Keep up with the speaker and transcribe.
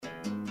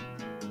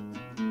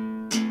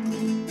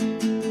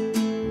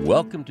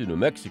Welcome to New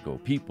Mexico,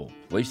 people,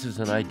 places,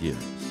 and ideas.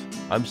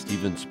 I'm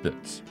Stephen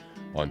Spitz.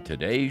 On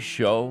today's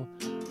show,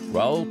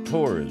 Raul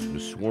Torrez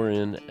was sworn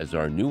in as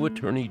our new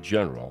Attorney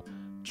General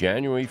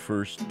January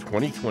 1st,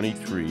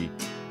 2023,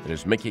 and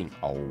is making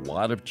a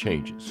lot of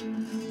changes.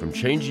 From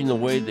changing the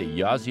way the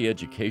Yazzie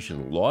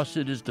education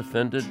lawsuit is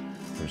defended,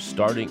 from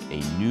starting a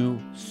new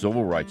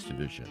civil rights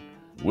division.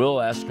 We'll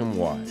ask him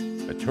why.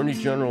 Attorney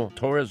General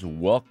Torrez,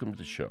 welcome to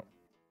the show.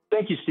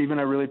 Thank you, Stephen.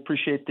 I really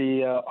appreciate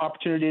the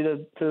opportunity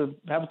to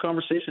have a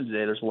conversation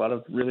today. There's a lot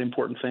of really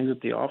important things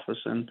at the office,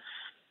 and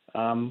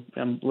I'm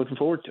looking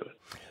forward to it.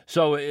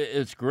 So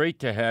it's great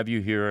to have you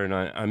here, and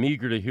I'm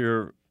eager to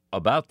hear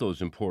about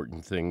those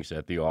important things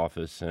at the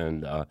office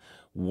and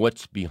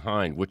what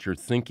you're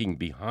thinking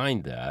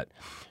behind that.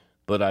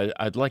 But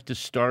I'd like to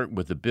start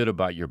with a bit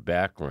about your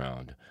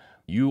background.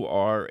 You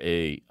are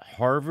a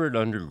Harvard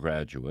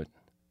undergraduate.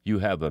 You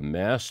have a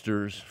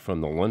master's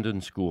from the London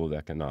School of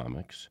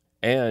Economics.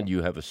 And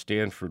you have a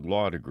Stanford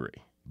law degree.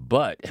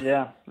 But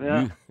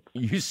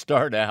you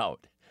start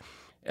out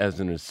as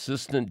an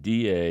assistant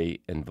DA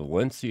in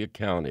Valencia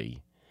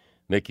County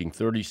making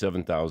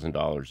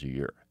 $37,000 a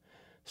year.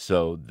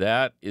 So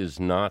that is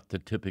not the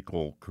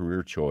typical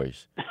career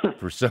choice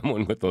for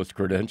someone with those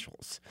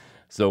credentials.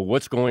 So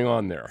what's going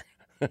on there?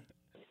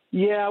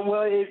 Yeah,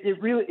 well,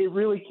 it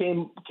really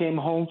came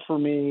home for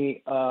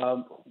me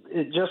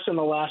just in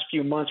the last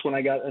few months when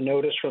I got a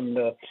notice from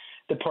the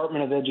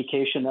Department of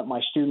Education that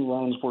my student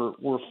loans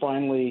were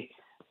finally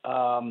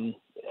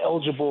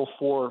eligible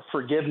for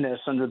forgiveness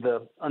under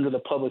the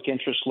public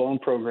interest loan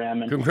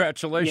program. And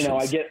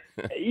congratulations! Just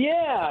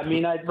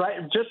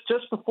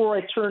before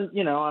I turn,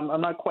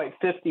 I'm not quite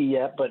 50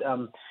 yet, but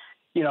some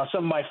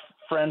of my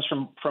friends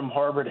from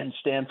Harvard and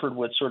Stanford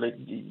would sort of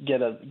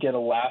get a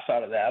laugh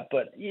out of that.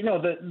 But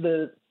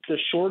the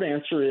short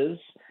answer is,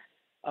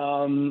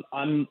 I'm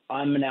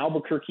an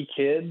Albuquerque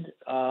kid,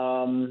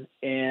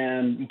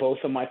 and both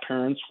of my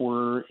parents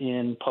were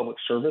in public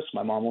service.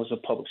 My mom was a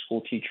public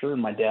school teacher,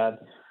 and my dad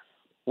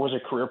was a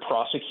career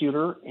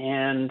prosecutor.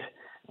 And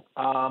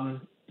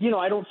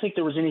I don't think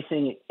there was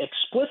anything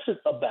explicit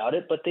about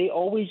it, but they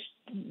always,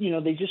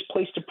 they just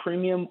placed a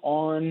premium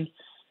on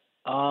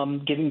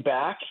giving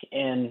back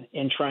and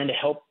trying to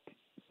help,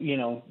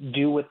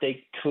 do what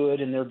they could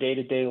in their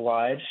day-to-day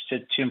lives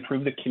to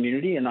improve the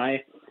community. And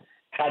I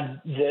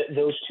had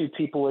those two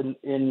people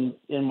in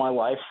my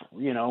life,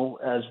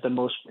 as the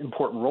most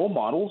important role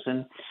models.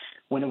 And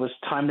when it was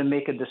time to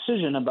make a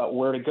decision about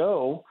where to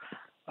go,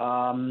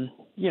 I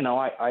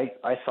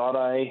thought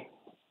I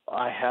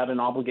had an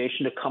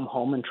obligation to come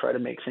home and try to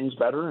make things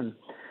better. And,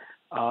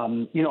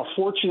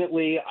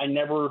 fortunately, I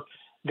never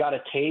got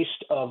a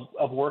taste of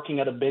working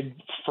at a big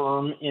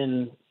firm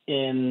in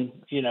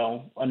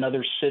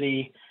another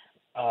city,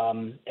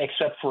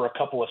 except for a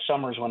couple of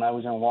summers when I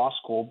was in law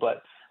school.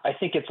 But I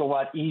think it's a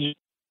lot easier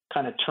to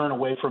kind of turn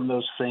away from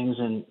those things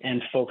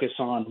and focus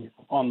on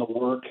the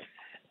work.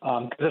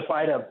 Because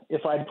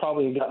if I'd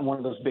probably gotten one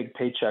of those big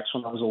paychecks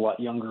when I was a lot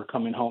younger,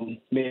 coming home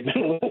may have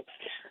been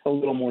a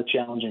little more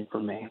challenging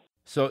for me.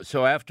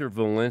 So after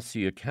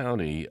Valencia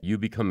County, you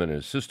become an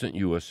assistant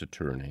U.S.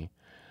 attorney.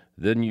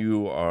 Then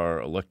you are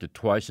elected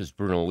twice as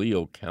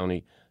Bernalillo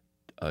County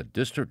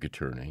district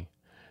attorney.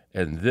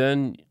 And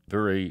then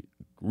very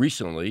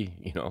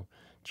recently,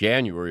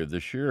 January of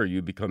this year,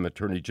 you become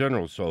Attorney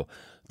General. So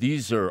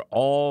these are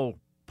all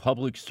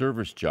public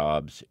service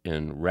jobs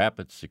in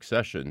rapid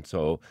succession.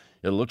 So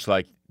it looks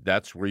like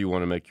that's where you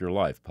want to make your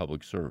life,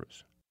 public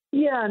service.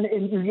 Yeah, and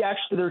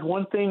actually there's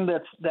one thing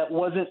that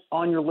wasn't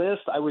on your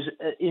list. I was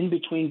in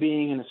between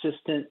being an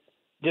assistant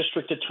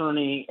district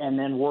attorney and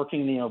then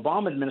working in the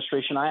Obama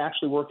administration. I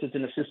actually worked as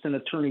an assistant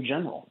attorney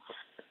general.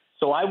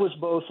 So I was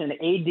both an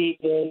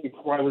ADA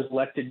before I was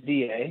elected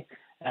DA,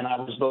 and I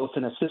was both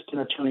an assistant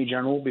attorney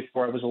general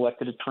before I was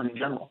elected attorney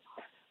general,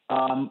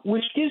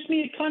 which gives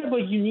me kind of a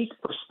unique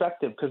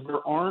perspective because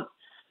there aren't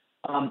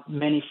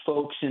many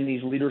folks in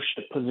these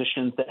leadership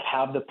positions that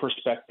have the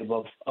perspective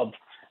of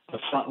the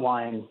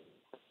frontline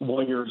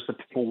lawyers, the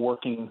people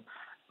working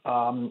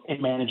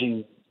and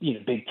managing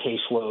big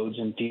caseloads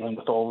and dealing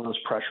with all of those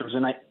pressures.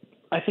 And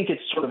I think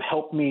it's sort of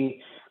helped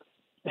me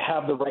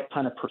have the right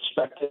kind of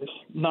perspective,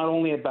 not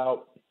only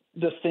about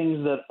the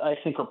things that I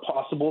think are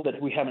possible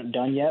that we haven't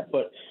done yet,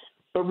 but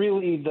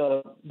really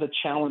the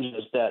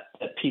challenges that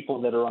people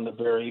that are on the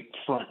very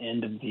front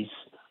end of these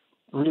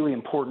really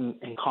important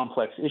and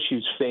complex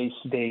issues face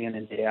day in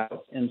and day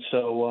out. And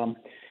so,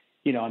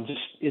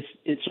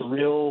 it's a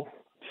real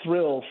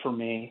thrill for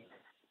me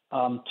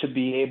to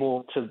be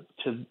able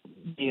to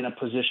be in a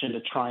position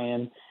to try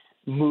and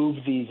move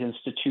these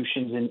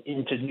institutions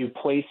into new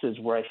places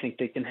where I think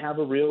they can have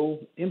a real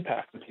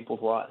impact on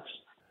people's lives.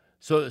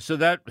 So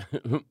that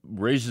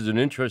raises an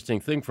interesting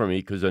thing for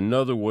me, because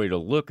another way to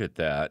look at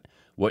that,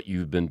 what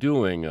you've been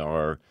doing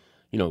are,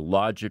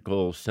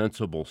 logical,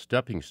 sensible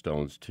stepping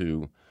stones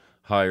to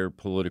higher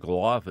political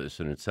office.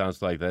 And it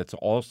sounds like that's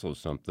also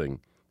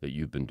something that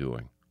you've been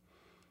doing.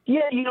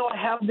 Yeah, I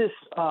have this,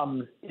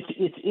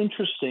 it's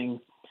interesting.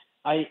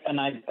 I've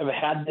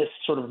had this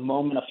sort of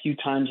moment a few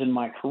times in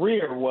my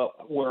career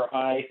where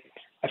I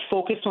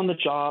focused on the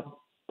job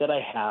that I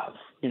have,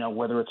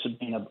 whether it's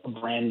being a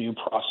brand new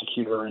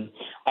prosecutor. And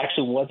I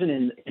actually wasn't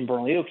in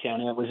Bernalillo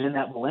County. I was in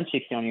that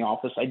Valencia County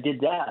office. I did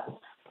that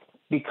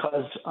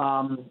because,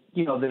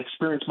 the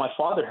experience my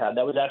father had,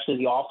 that was actually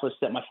the office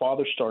that my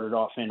father started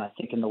off in, I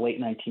think in the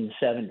late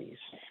 1970s.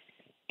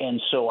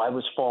 And so I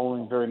was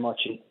following very much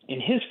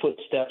in his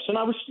footsteps. And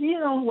I was,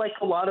 like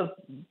a lot of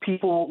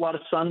people, a lot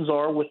of sons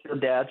are with their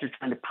dads, are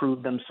trying to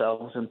prove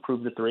themselves and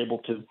prove that they're able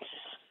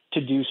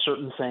to do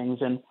certain things.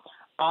 And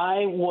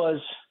I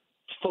was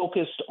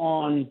focused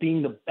on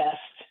being the best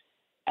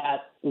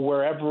at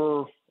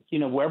wherever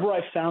I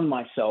found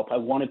myself. I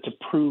wanted to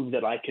prove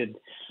that I could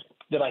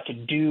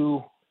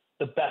do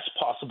the best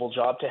possible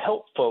job to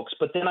help folks.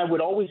 But then I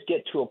would always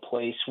get to a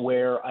place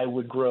where I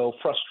would grow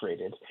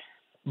frustrated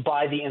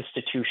by the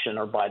institution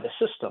or by the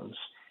systems.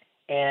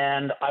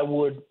 And I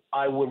would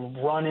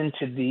run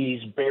into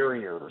these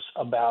barriers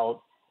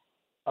about,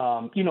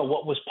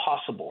 what was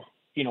possible.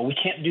 We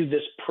can't do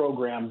this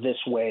program this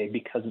way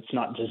because it's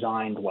not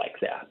designed like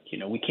that.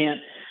 We can't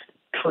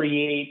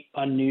create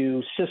a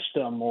new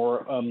system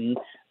or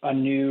a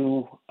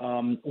new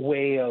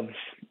way of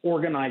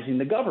organizing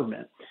the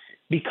government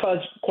because,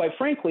 quite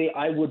frankly,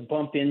 I would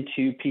bump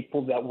into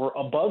people that were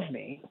above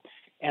me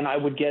and I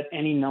would get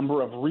any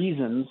number of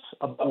reasons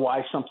about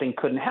why something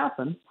couldn't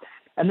happen.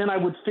 And then I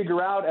would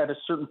figure out at a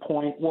certain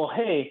point, well,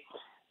 hey,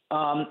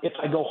 if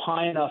I go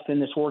high enough in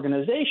this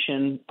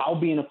organization, I'll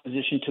be in a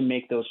position to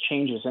make those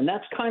changes. And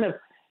that's kind of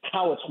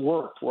how it's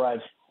worked,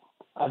 where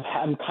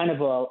I'm kind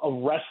of a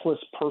restless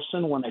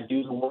person when I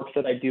do the work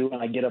that I do,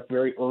 and I get up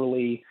very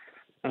early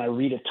and I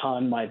read a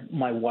ton.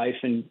 My wife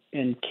and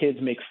kids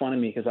make fun of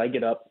me because I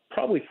get up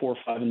probably 4 or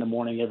 5 in the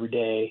morning every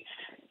day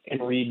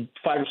and read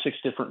 5 or 6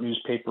 different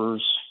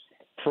newspapers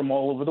from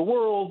all over the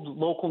world,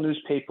 local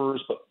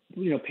newspapers, but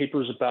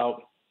papers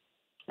about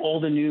all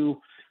the new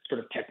sort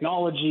of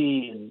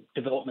technology and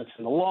developments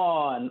in the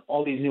law and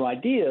all these new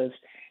ideas.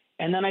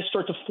 And then I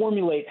start to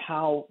formulate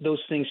how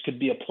those things could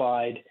be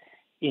applied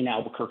in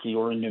Albuquerque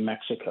or in New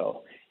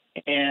Mexico.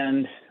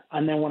 And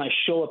then when I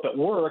show up at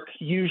work,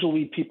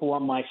 usually people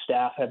on my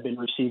staff have been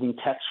receiving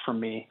texts from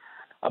me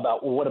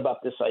about, well, what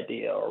about this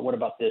idea or what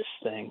about this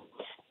thing?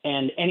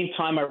 And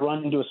anytime I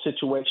run into a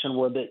situation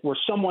where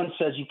someone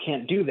says you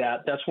can't do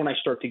that, that's when I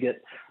start to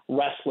get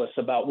restless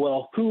about,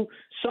 well,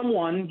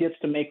 someone gets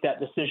to make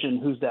that decision,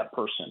 who's that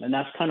person? And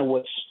that's kind of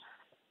what's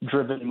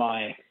driven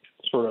my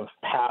sort of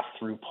path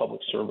through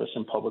public service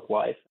and public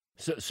life.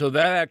 So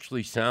that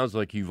actually sounds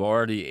like you've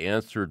already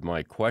answered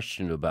my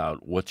question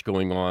about what's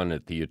going on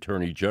at the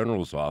Attorney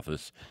General's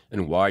office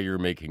and why you're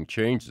making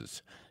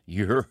changes.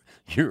 You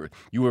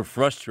were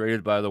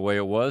frustrated by the way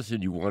it was,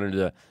 and you wanted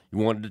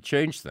to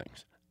change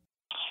things.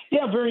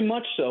 Yeah, very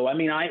much so. I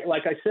mean,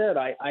 like I said,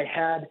 I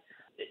had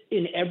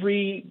in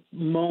every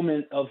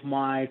moment of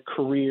my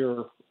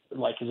career,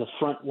 like as a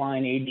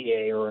frontline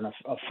ADA or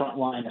a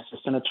frontline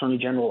assistant attorney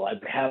general,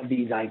 I'd have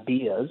these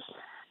ideas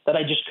that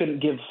I just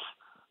couldn't give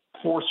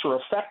force or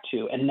effect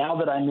to. And now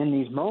that I'm in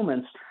these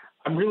moments,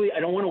 I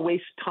don't want to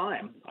waste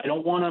time. I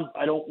don't want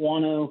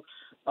to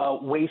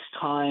waste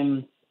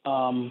time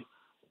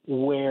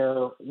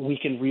where we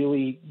can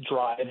really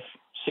drive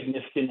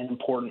significant and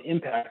important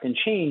impact and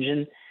change.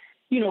 And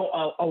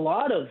a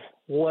lot of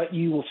what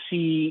you will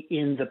see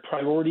in the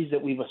priorities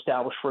that we've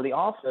established for the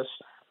office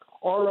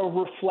are a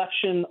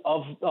reflection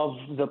of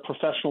the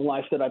professional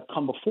life that I've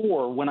come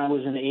before. When I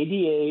was an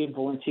ADA in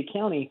Valencia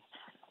County,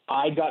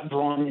 I got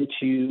drawn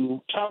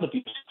into child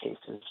abuse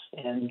cases.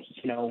 And,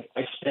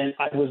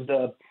 I was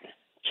the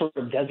sort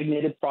of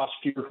designated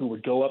prosecutor who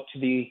would go up to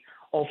the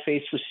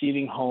all-faith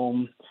receiving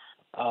home.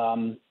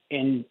 And,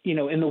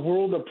 in the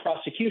world of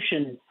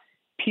prosecution,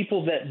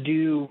 people that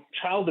do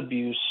child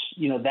abuse,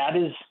 that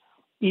is,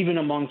 even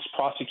amongst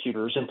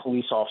prosecutors and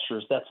police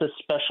officers, that's a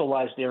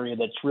specialized area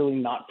that's really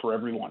not for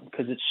everyone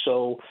because it's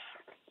so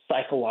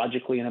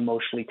psychologically and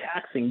emotionally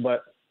taxing.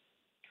 But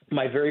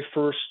my very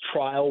first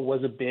trial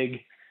was a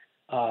big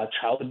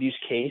child abuse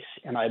case,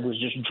 and I was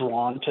just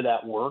drawn to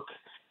that work.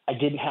 I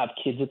didn't have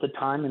kids at the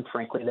time, and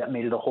frankly, that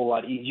made it a whole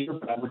lot easier.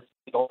 But I would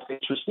go to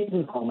all-faith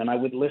receiving home, and I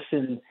would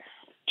listen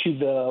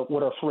to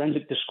what are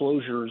forensic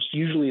disclosures,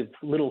 usually of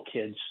little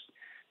kids,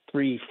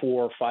 3,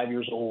 4, 5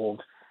 years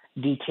old,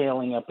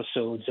 detailing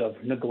episodes of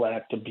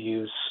neglect,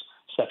 abuse,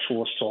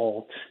 sexual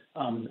assault,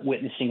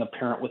 witnessing a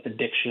parent with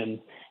addiction,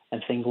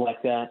 and things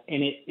like that.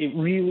 And it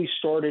really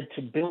started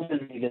to build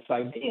in me this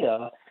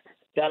idea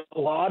that a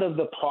lot of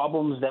the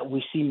problems that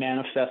we see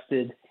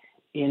manifested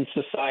in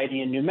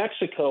society in New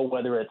Mexico,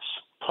 whether it's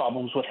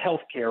problems with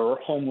healthcare or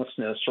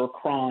homelessness or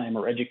crime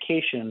or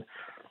education,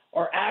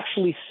 are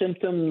actually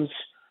symptoms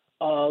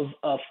of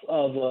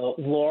a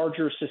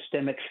larger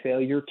systemic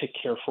failure to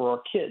care for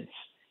our kids.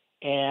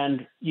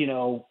 And,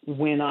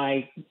 when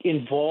I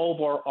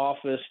involve our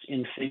office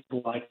in things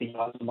like the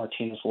Yazzie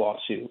Martinez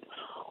lawsuit,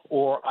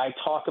 or I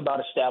talk about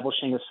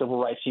establishing a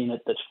civil rights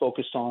unit that's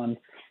focused on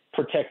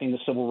protecting the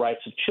civil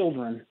rights of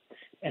children,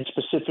 and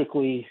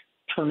specifically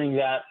turning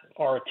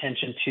our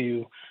attention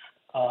to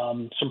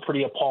some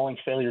pretty appalling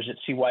failures at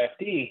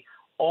CYFD.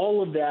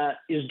 All of that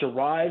is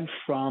derived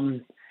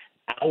from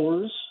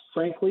hours,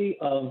 frankly,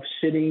 of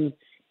sitting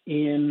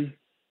in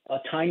a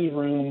tiny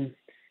room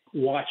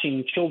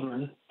watching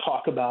children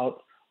talk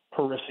about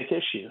horrific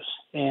issues.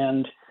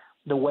 And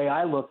the way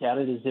I look at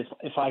it is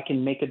if I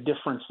can make a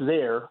difference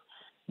there,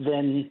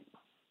 then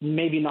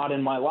maybe not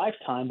in my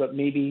lifetime, but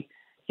maybe,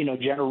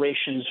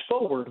 generations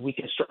forward, we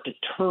can start to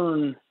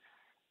turn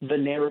the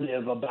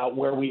narrative about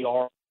where we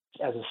are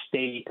as a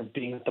state of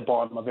being at the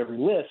bottom of every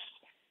list.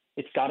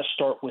 It's got to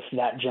start with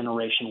that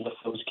generation, with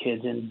those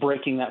kids, and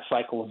breaking that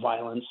cycle of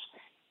violence,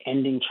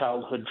 ending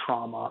childhood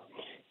trauma,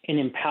 and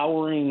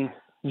empowering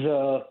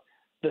the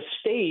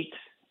state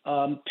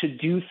to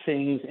do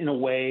things in a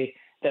way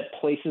that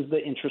places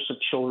the interests of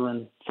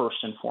children first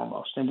and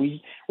foremost. And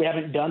we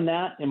haven't done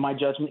that, in my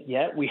judgment,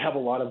 yet. We have a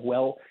lot of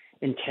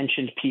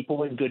well-intentioned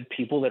people and good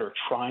people that are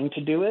trying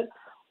to do it,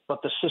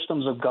 but the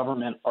systems of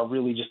government are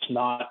really just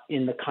not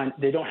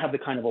they don't have the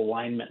kind of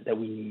alignment that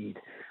we need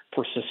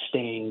for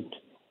sustained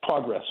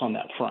progress on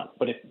that front.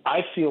 But I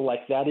feel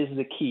like that is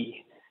the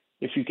key.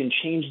 If you can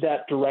change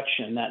that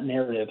direction, that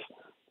narrative,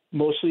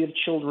 mostly of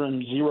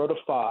children 0 to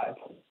 5,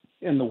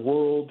 in the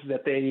world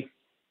that they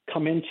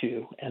come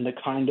into and the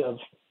kind of,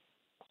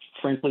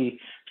 frankly,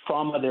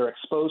 trauma they're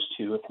exposed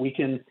to, if we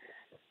can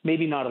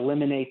maybe not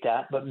eliminate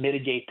that, but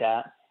mitigate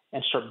that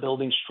and start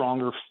building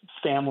stronger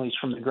families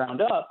from the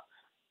ground up,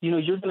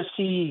 you're going to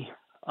see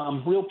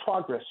real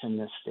progress in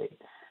this state.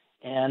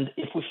 And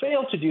if we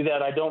fail to do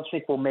that, I don't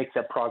think we'll make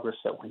that progress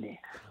that we need.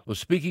 Well,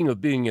 speaking of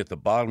being at the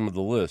bottom of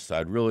the list,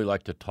 I'd really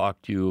like to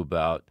talk to you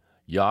about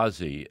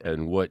Yazzie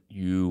and what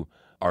you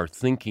are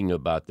thinking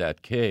about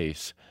that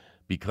case,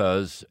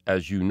 because,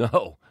 as you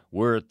know,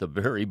 we're at the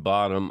very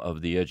bottom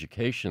of the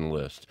education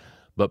list.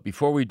 But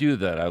before we do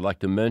that, I'd like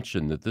to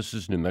mention that this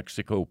is New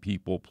Mexico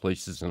People,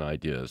 Places, and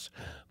Ideas.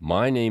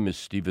 My name is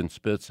Stephen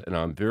Spitz, and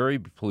I'm very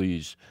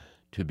pleased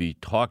to be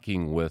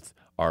talking with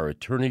our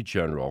Attorney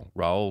General,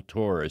 Raul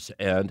Torrez.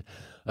 And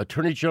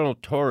Attorney General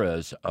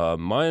Torrez,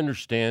 my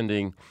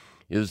understanding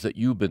is that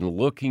you've been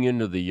looking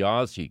into the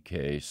Yazzie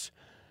case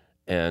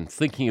and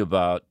thinking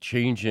about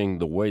changing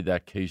the way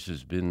that case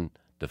has been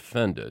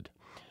defended.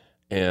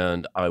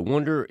 And I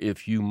wonder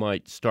if you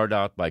might start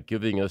out by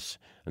giving us,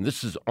 and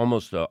this is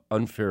almost an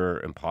unfair,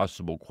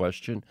 impossible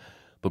question,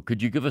 but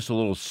could you give us a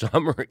little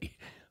summary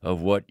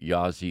of what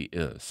Yazzie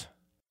is?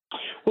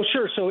 Well,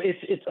 sure. So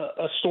it's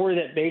a story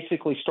that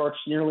basically starts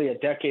nearly a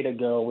decade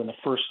ago when the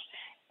first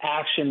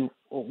action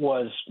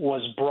was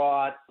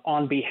brought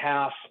on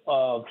behalf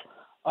of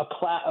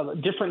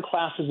different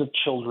classes of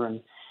children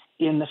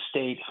in the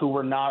state who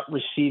were not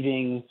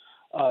receiving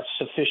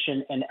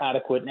sufficient and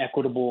adequate and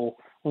equitable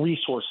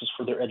resources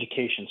for their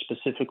education,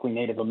 specifically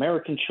Native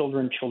American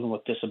children, children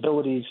with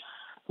disabilities,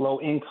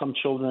 low-income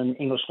children,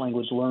 English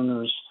language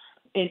learners.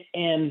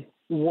 And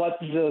what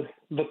the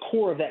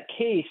core of that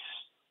case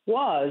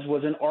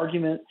was an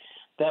argument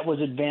that was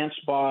advanced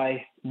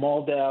by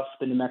MALDEF,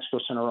 the New Mexico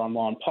Center on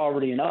Law and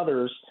Poverty, and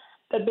others,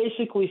 that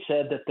basically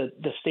said that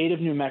the state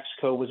of New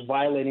Mexico was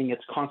violating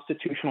its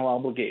constitutional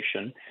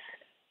obligation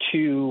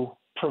to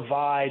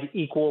provide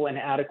equal and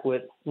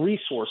adequate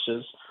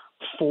resources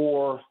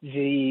for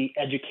the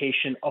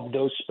education of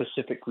those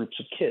specific groups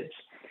of kids.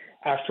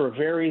 After a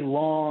very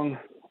long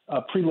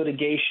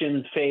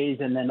pre-litigation phase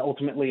and then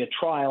ultimately a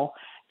trial,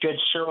 Judge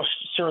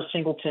Sarah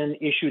Singleton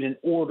issued an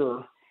order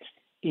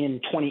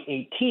in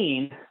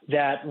 2018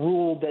 that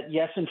ruled that,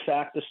 yes, in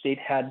fact, the state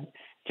had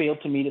failed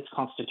to meet its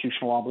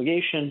constitutional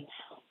obligation.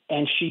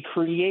 And she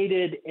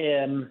created,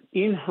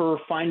 in her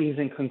findings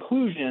and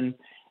conclusion,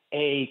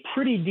 a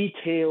pretty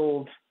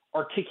detailed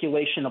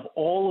articulation of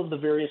all of the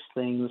various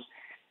things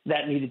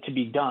that needed to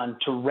be done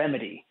to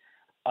remedy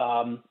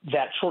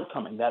that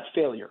shortcoming, that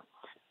failure.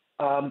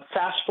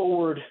 Fast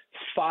forward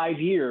 5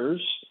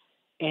 years,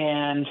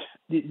 and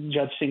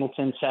Judge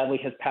Singleton sadly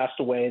has passed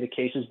away. The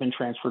case has been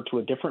transferred to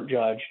a different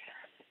judge.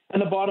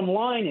 And the bottom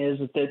line is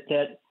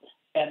that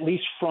at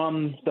least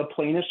from the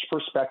plaintiff's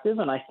perspective,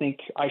 and I think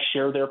I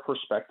share their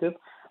perspective,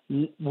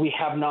 we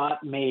have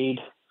not made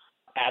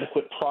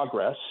adequate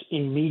progress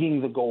in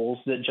meeting the goals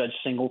that Judge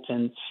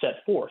Singleton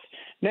set forth.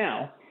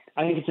 Now,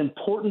 I think it's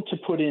important to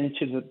put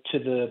into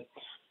the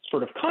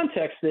sort of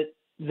context that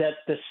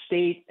the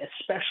state,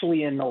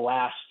 especially in the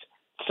last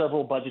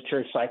several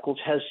budgetary cycles,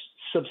 has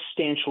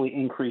substantially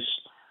increased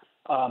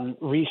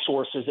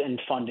resources and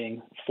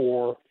funding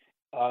for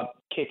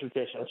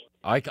K-12.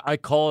 I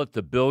call it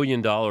the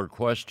billion-dollar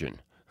question.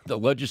 The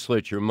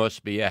legislature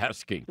must be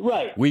asking.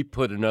 Right. We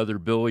put another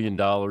 $1 billion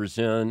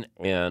in,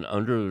 and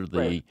under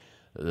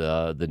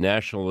the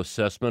National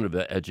Assessment of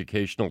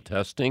Educational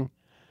Testing,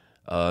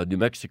 New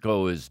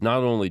Mexico is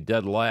not only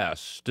dead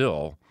last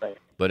still,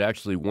 but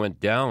actually went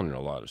down in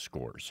a lot of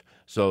scores.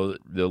 So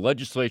the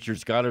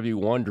legislature's got to be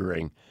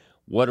wondering,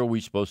 what are we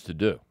supposed to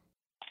do?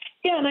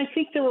 Yeah, and I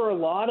think there are a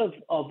lot of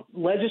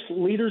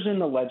leaders in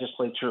the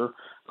legislature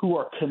who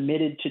are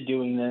committed to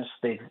doing this.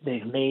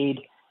 They've made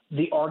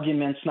the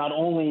arguments not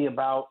only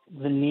about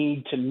the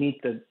need to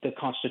meet the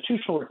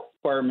constitutional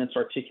requirements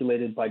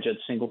articulated by Judge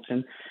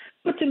Singleton,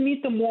 but to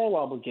meet the moral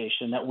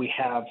obligation that we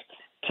have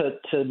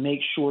to make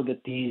sure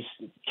that these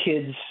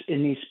kids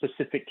in these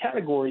specific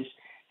categories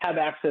have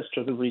access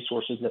to the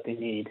resources that they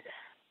need.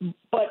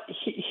 But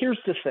here's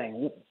the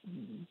thing.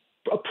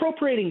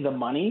 Appropriating the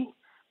money,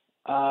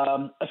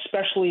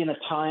 especially in a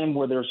time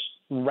where there's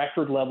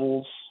record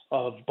levels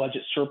of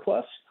budget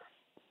surplus,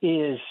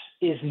 is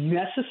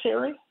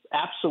necessary,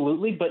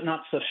 absolutely, but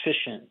not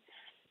sufficient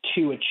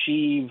to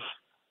achieve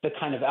the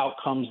kind of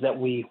outcomes that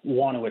we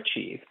want to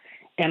achieve.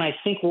 And I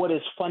think what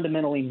is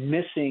fundamentally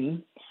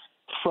missing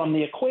from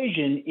the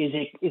equation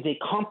is a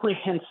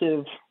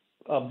comprehensive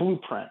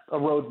blueprint, a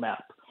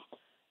roadmap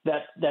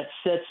that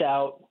sets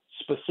out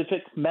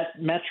specific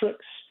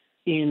metrics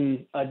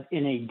in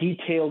a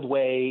detailed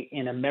way,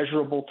 in a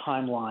measurable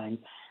timeline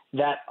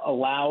that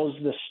allows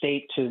the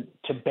state to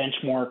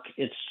benchmark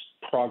its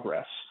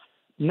progress,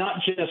 not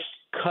just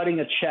cutting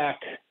a check,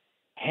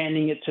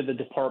 handing it to the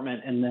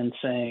department, and then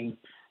saying,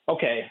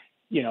 okay,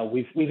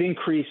 we've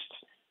increased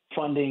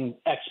funding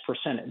X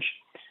percentage.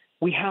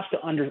 We have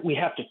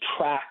to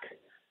track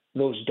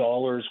those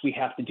dollars. We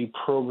have to do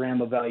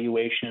program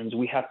evaluations.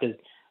 We have to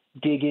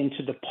dig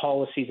into the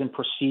policies and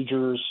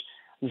procedures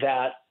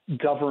that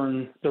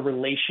govern the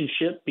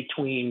relationship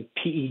between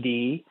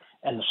PED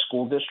and the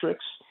school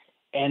districts.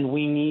 And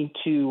we need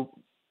to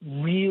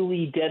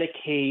really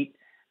dedicate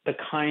the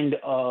kind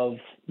of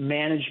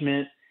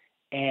management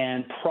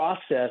and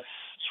process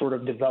sort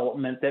of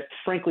development that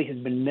frankly has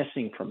been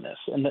missing from this.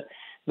 And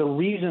the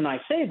reason I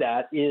say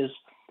that is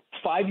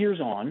 5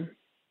 years on,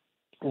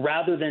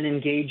 rather than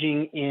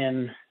engaging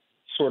in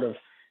sort of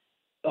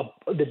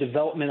the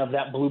development of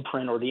that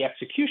blueprint or the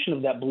execution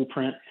of that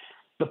blueprint,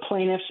 the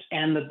plaintiffs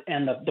and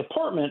the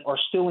department are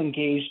still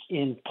engaged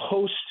in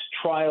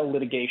post-trial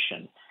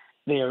litigation.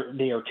 They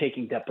are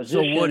taking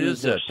depositions. So what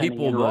is that?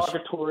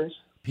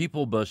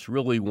 People must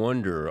really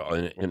wonder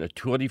in a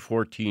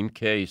 2014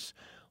 case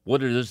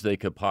what it is they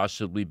could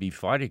possibly be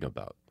fighting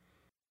about.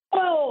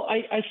 Well,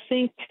 I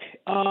think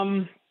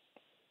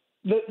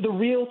the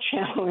real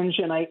challenge,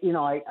 and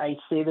I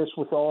say this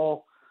with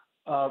all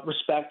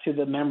respect to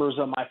the members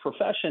of my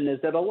profession, is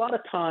that a lot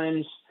of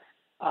times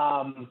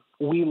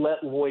we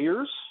let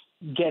lawyers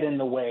get in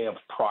the way of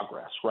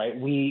progress, right?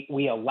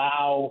 We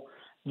allow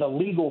the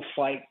legal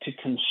fight to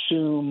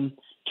consume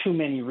too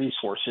many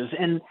resources.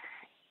 And,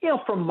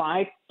 from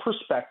my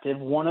perspective,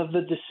 one of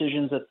the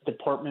decisions that the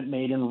department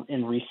made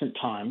in recent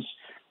times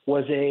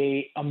was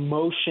a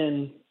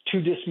motion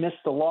to dismiss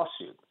the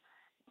lawsuit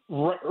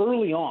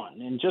early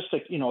on, in just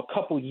a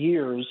couple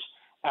years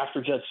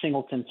after Judge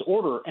Singleton's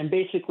order, and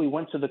basically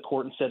went to the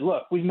court and said,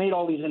 look, we've made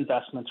all these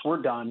investments.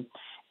 We're done.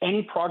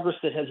 Any progress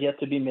that has yet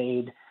to be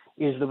made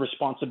is the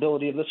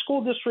responsibility of the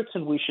school districts,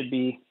 and we should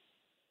be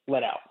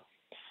let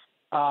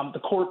out. The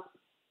court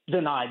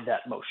denied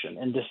that motion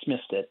and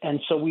dismissed it. And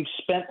so we've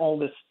spent all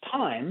this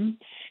time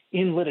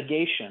in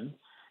litigation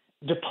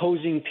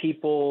deposing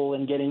people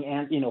and getting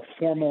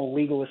formal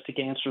legalistic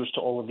answers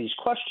to all of these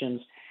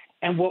questions.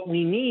 And what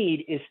we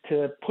need is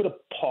to put a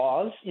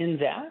pause in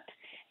that,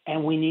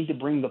 and we need to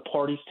bring the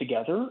parties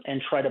together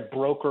and try to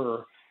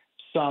broker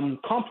some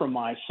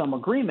compromise, some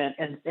agreement.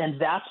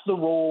 And that's the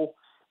role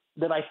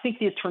that I think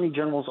the Attorney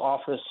General's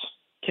office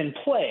can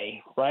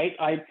play, right?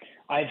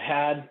 I've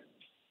had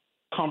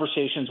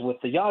conversations with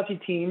the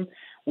Yazzie team.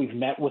 We've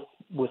met with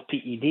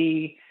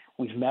PED.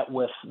 We've met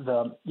with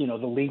the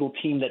legal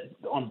team that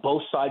on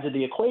both sides of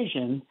the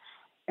equation.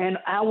 And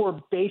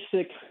our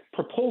basic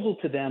proposal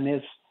to them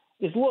is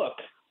look,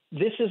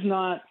 this is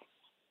not,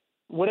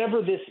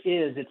 whatever this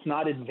is, it's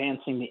not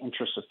advancing the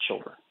interests of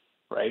children,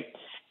 right?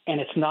 And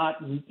it's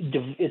not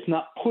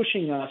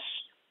pushing us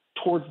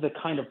towards the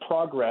kind of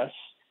progress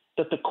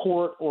that the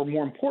court, or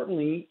more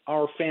importantly,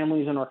 our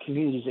families and our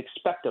communities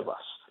expect of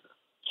us.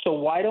 So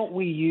why don't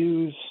we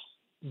use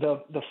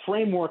the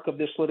framework of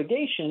this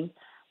litigation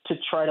to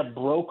try to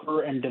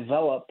broker and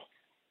develop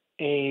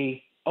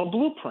a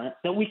blueprint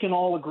that we can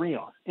all agree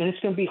on? And it's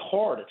going to be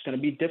hard. It's going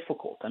to be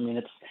difficult. I mean,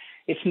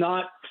 it's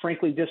not,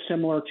 frankly,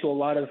 dissimilar to a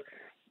lot of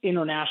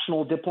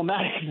international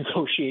diplomatic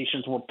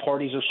negotiations where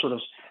parties are sort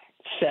of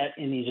set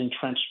in these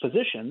entrenched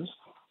positions.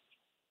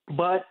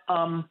 But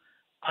I'm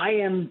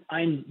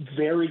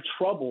very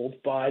troubled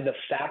by the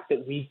fact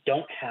that we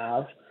don't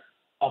have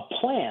a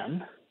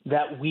plan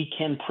that we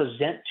can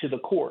present to the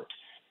court,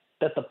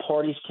 that the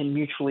parties can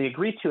mutually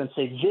agree to and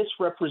say, this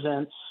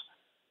represents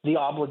the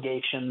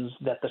obligations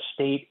that the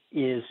state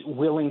is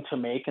willing to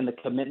make and the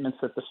commitments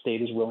that the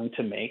state is willing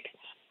to make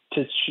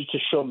to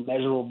show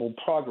measurable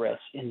progress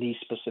in these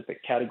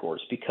specific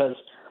categories. Because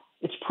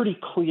it's pretty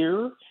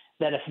clear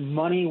that if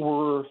money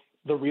were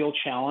the real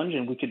challenge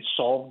and we could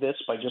solve this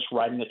by just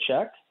writing a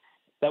check,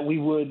 that we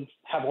would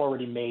have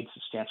already made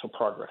substantial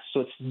progress.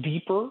 So it's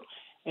deeper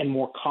and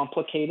more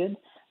complicated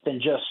than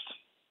just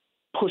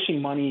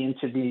pushing money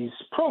into these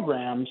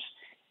programs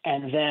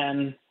and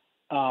then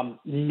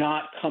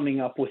not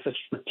coming up with a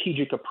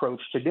strategic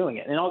approach to doing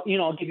it. And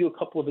I'll give you a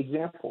couple of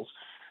examples.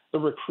 The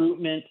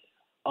recruitment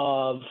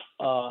of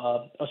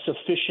a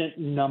sufficient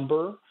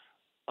number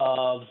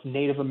of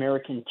Native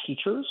American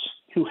teachers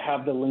who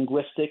have the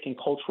linguistic and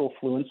cultural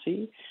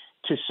fluency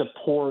to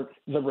support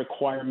the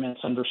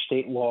requirements under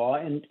state law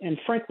and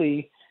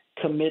frankly,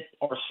 commit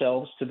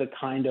ourselves to the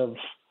kind of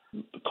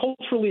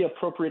culturally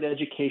appropriate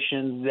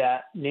education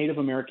that Native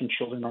American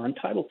children are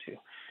entitled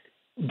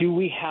to. Do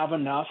we have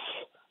enough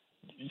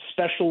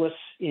specialists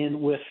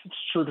with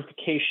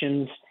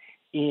certifications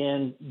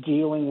in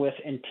dealing with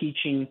and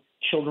teaching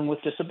children with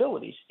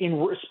disabilities,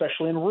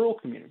 especially in rural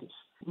communities?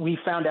 We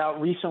found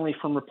out recently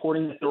from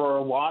reporting that there are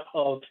a lot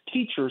of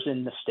teachers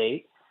in the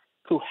state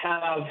who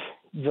have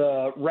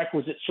the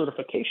requisite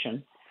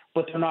certification,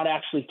 but they're not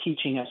actually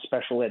teaching as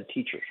special ed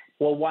teachers.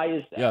 Well, why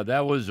is that? Yeah,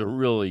 that was a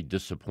really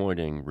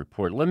disappointing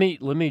report. Let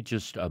me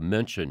just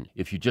mention,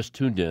 if you just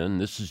tuned in,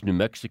 this is New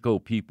Mexico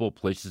People,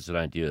 Places, and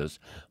Ideas.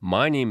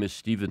 My name is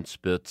Stephen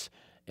Spitz,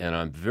 and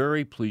I'm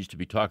very pleased to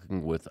be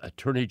talking with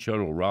Attorney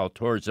General Raul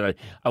Torrez. And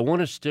I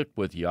want to stick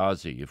with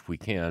Yazzie if we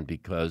can,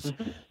 because,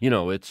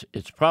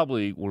 it's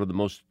probably one of the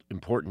most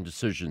important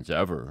decisions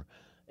ever.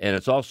 And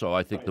it's also,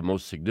 I think, the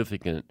most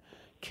significant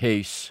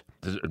case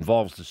that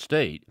involves the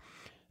state.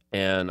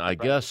 And I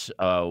guess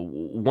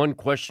one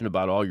question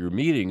about all your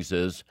meetings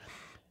is,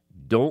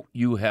 don't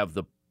you have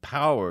the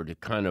power to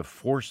kind of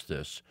force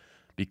this?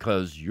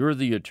 Because you're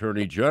the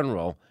Attorney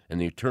General, and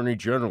the Attorney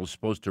General is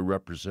supposed to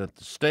represent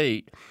the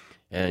state,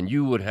 and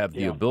you would have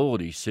the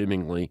ability,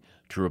 seemingly,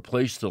 to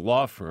replace the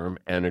law firm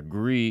and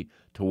agree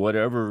to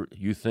whatever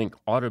you think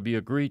ought to be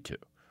agreed to.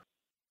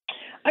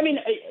 I mean,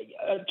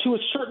 to a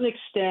certain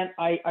extent,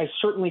 I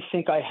certainly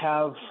think I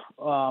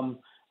have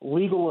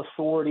legal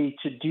authority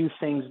to do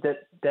things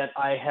that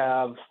I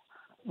have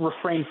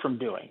refrained from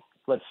doing,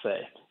 let's say,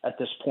 at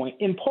this point,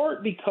 in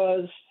part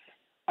because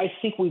I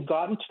think we've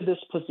gotten to this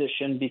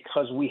position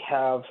because we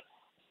have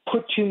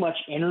put too much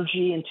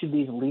energy into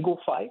these legal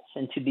fights,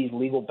 into these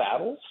legal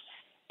battles.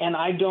 And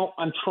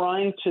I'm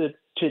trying to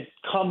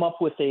come up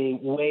with a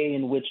way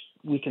in which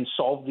we can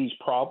solve these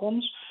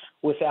problems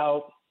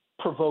without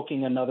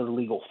provoking another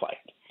legal fight,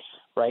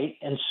 right?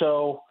 And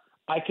so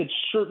I could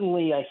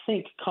certainly, I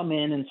think, come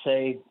in and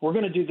say, we're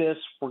going to do this,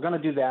 we're going to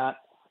do that,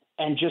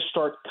 and just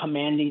start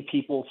commanding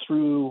people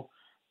through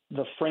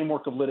the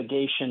framework of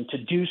litigation to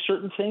do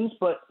certain things.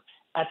 But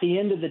at the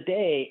end of the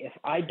day, if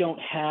I don't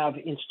have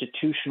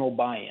institutional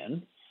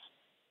buy-in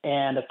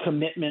and a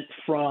commitment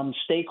from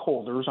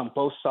stakeholders on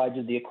both sides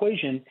of the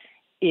equation,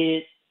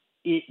 it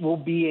will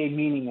be a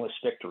meaningless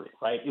victory,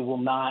 right? It will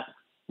not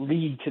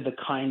lead to the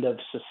kind of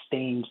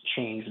sustained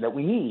change that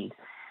we need.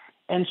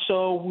 And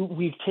so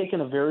we've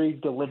taken a very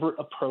deliberate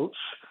approach,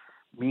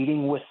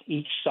 meeting with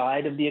each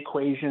side of the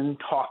equation,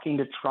 talking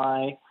to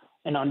try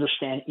and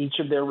understand each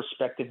of their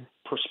respective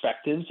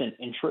perspectives and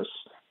interests,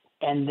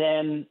 and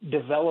then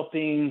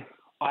developing,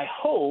 I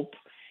hope,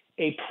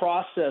 a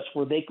process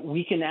where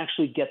we can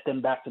actually get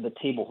them back to the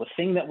table. The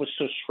thing that was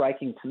so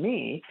striking to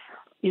me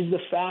is the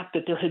fact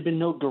that there had been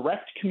no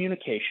direct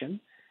communication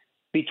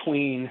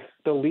between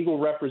the legal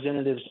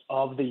representatives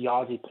of the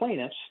Yazzie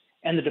plaintiffs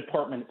and the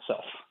department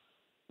itself.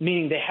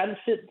 Meaning they hadn't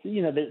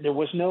there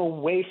was no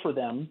way for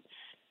them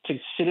to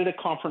sit at a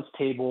conference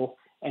table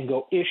and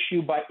go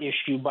issue by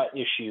issue by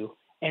issue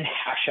and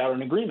hash out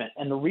an agreement.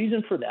 And the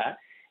reason for that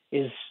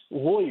is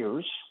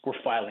lawyers were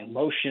filing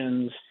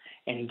motions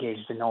and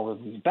engaged in all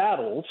of these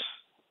battles,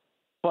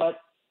 but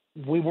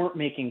we weren't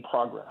making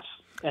progress.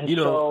 And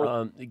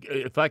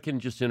if I can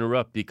just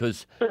interrupt,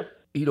 because,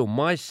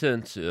 my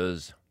sense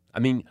is,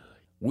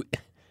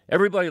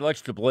 everybody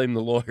likes to blame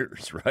the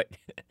lawyers, right?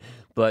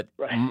 But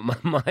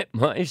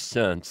my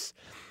sense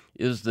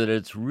is that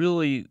it's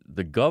really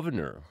the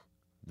governor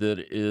that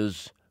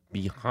is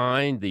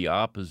behind the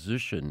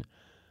opposition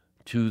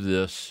to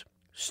this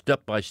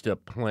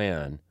step-by-step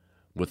plan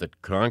with a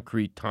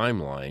concrete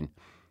timeline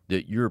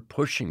that you're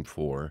pushing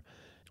for.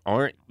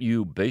 Aren't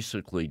you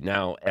basically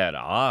now at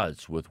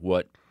odds with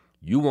what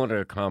you want to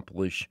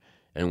accomplish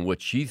and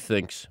what she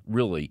thinks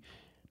really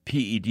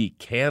PED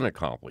can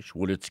accomplish,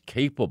 what it's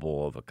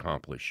capable of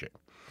accomplishing?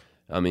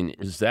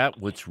 Is that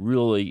what's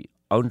really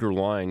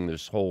underlying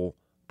this whole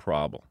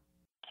problem?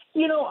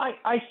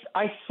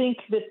 I think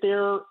that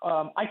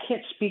I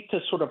can't speak to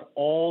sort of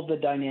all the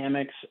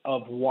dynamics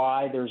of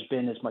why there's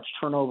been as much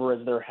turnover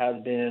as there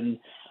has been,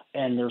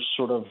 and there's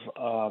sort of,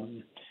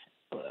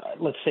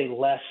 let's say,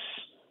 less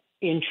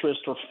interest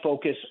or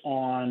focus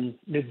on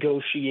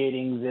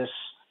negotiating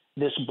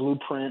this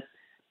blueprint.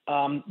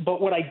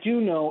 But what I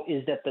do know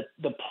is that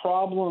the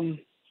problem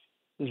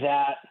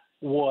that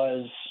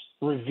was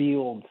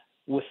revealed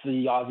with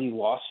the Yazzie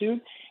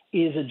lawsuit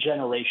is a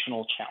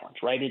generational challenge,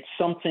 right? It's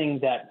something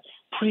that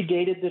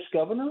predated this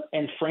governor,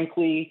 and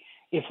frankly,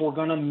 if we're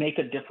going to make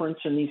a difference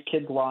in these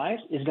kids'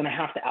 lives, is going to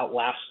have to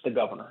outlast the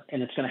governor,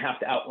 and it's going to have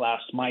to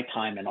outlast my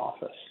time in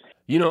office.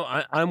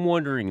 I'm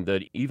wondering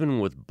that even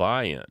with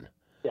buy-in,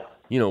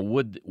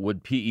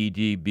 would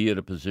PED be in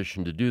a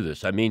position to do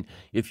this?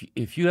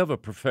 If you have a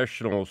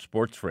professional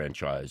sports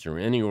franchise or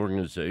any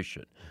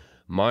organization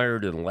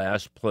mired in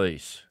last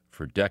place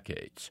for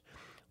decades,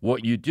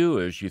 what you do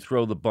is you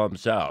throw the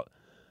bums out.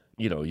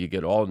 You know, you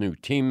get all new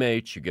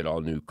teammates, you get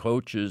all new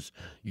coaches,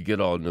 you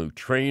get all new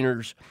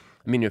trainers.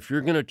 I mean, if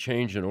you're going to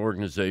change an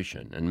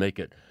organization and make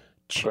it,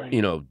 Right.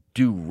 you know,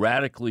 do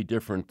radically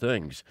different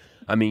things,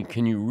 I mean,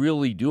 can you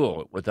really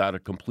do it without a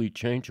complete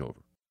changeover?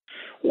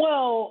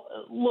 Well,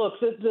 look,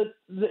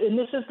 and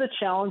this is the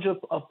challenge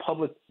of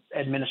public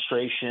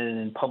administration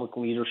and public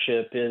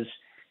leadership is,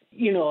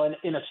 you know,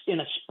 in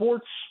a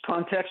sports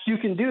context, you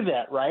can do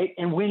that, right?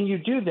 And when you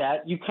do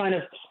that, you kind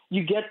of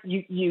you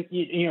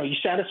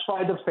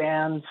satisfy the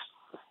fans,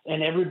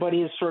 and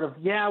everybody is sort of,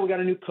 yeah, we got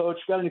a new coach,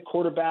 we got a new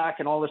quarterback,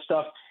 and all this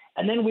stuff.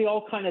 And then we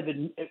all kind of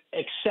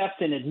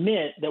accept and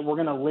admit that we're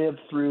going to live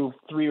through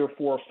 3 or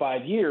 4 or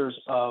 5 years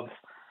of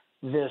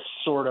this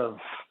sort of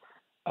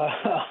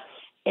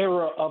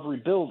era of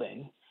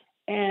rebuilding.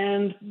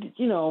 And,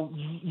 you know,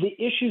 the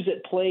issues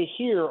at play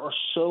here are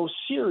so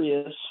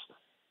serious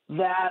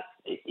that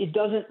it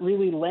doesn't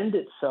really lend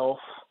itself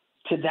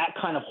to that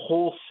kind of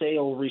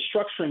wholesale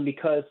restructuring,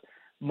 because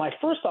my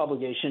first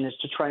obligation is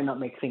to try and not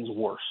make things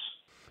worse.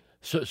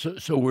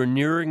 So we're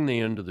nearing the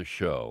end of the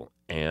show,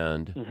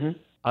 and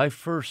I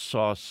first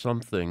saw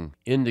something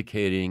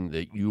indicating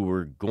that you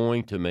were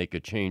going to make a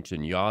change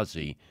in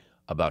Yazzie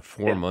about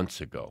 4 months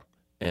ago.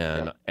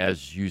 And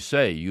as you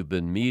say, you've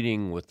been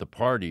meeting with the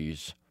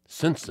parties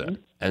since then.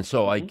 And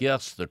so I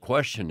guess the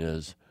question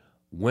is,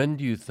 when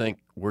do you think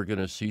we're going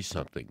to see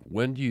something?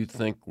 When do you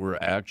think we're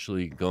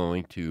actually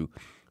going to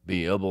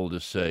be able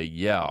to say,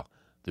 yeah,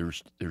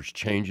 there's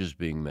changes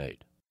being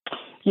made?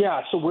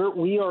 Yeah, so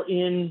we are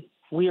in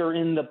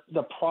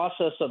the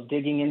process of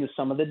digging into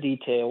some of the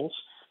details.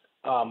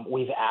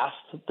 We've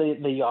asked the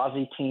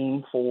Yazzie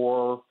team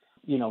for,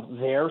 you know,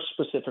 their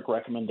specific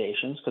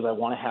recommendations, because I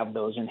want to have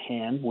those in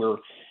hand. We're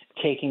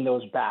taking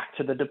those back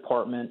to the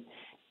department,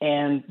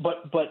 and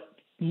but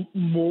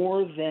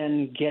more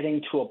than getting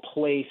to a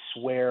place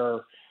where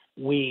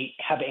we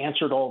have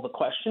answered all the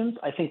questions,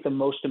 I think the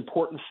most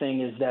important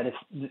thing is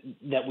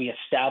that we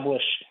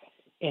establish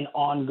an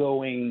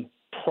ongoing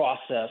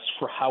process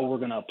for how we're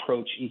going to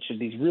approach each of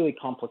these really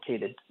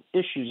complicated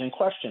issues and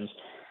questions.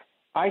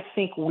 I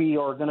think we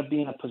are going to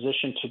be in a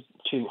position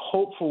to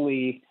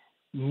hopefully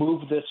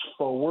move this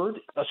forward,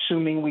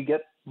 assuming we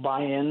get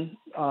buy-in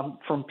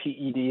from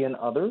PED and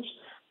others,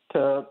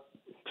 to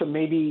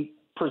maybe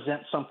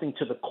present something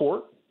to the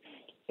court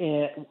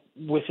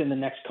within the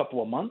next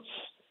couple of months.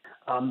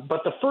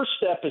 But the first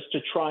step is to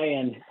try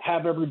and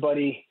have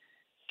everybody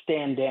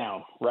stand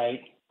down, right?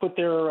 Put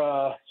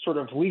their sort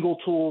of legal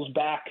tools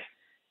back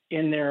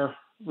in their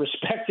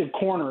respective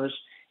corners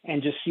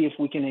and just see if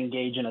we can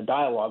engage in a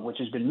dialogue, which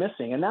has been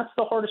missing. And that's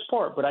the hardest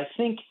part. But I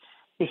think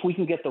if we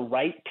can get the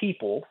right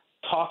people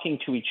talking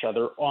to each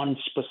other on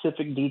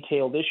specific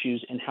detailed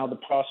issues and how the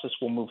process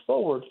will move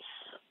forward,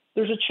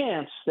 there's a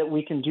chance that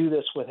we can do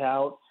this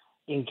without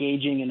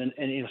engaging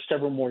in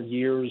several more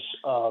years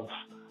of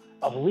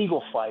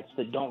legal fights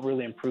that don't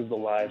really improve the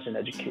lives and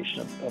education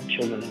of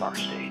children in our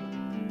state.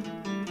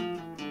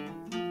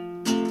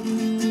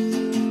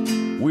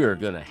 We are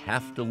going to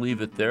have to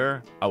leave it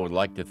there. I would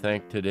like to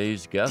thank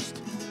today's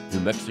guest,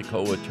 New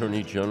Mexico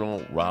Attorney General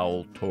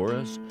Raul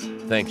Torrez.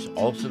 Thanks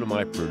also to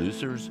my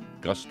producers,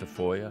 Gus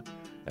Tofoya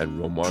and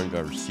Roman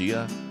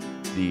Garcia.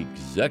 The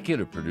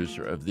executive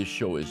producer of this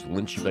show is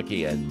Lynn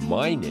Schibeci, and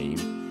my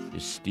name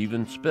is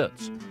Stephen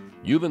Spitz.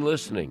 You've been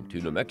listening to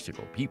New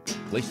Mexico People,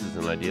 Places,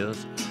 and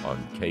Ideas on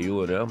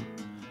KUNM.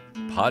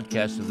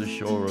 Podcasts of the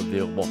show are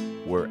available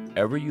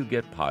wherever you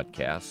get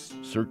podcasts.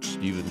 Search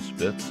Stephen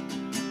Spitz.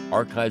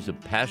 Archives of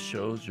past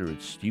shows are at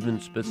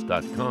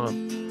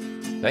stephenspitz.com.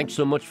 Thanks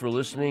so much for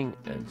listening,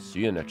 and see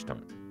you next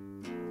time.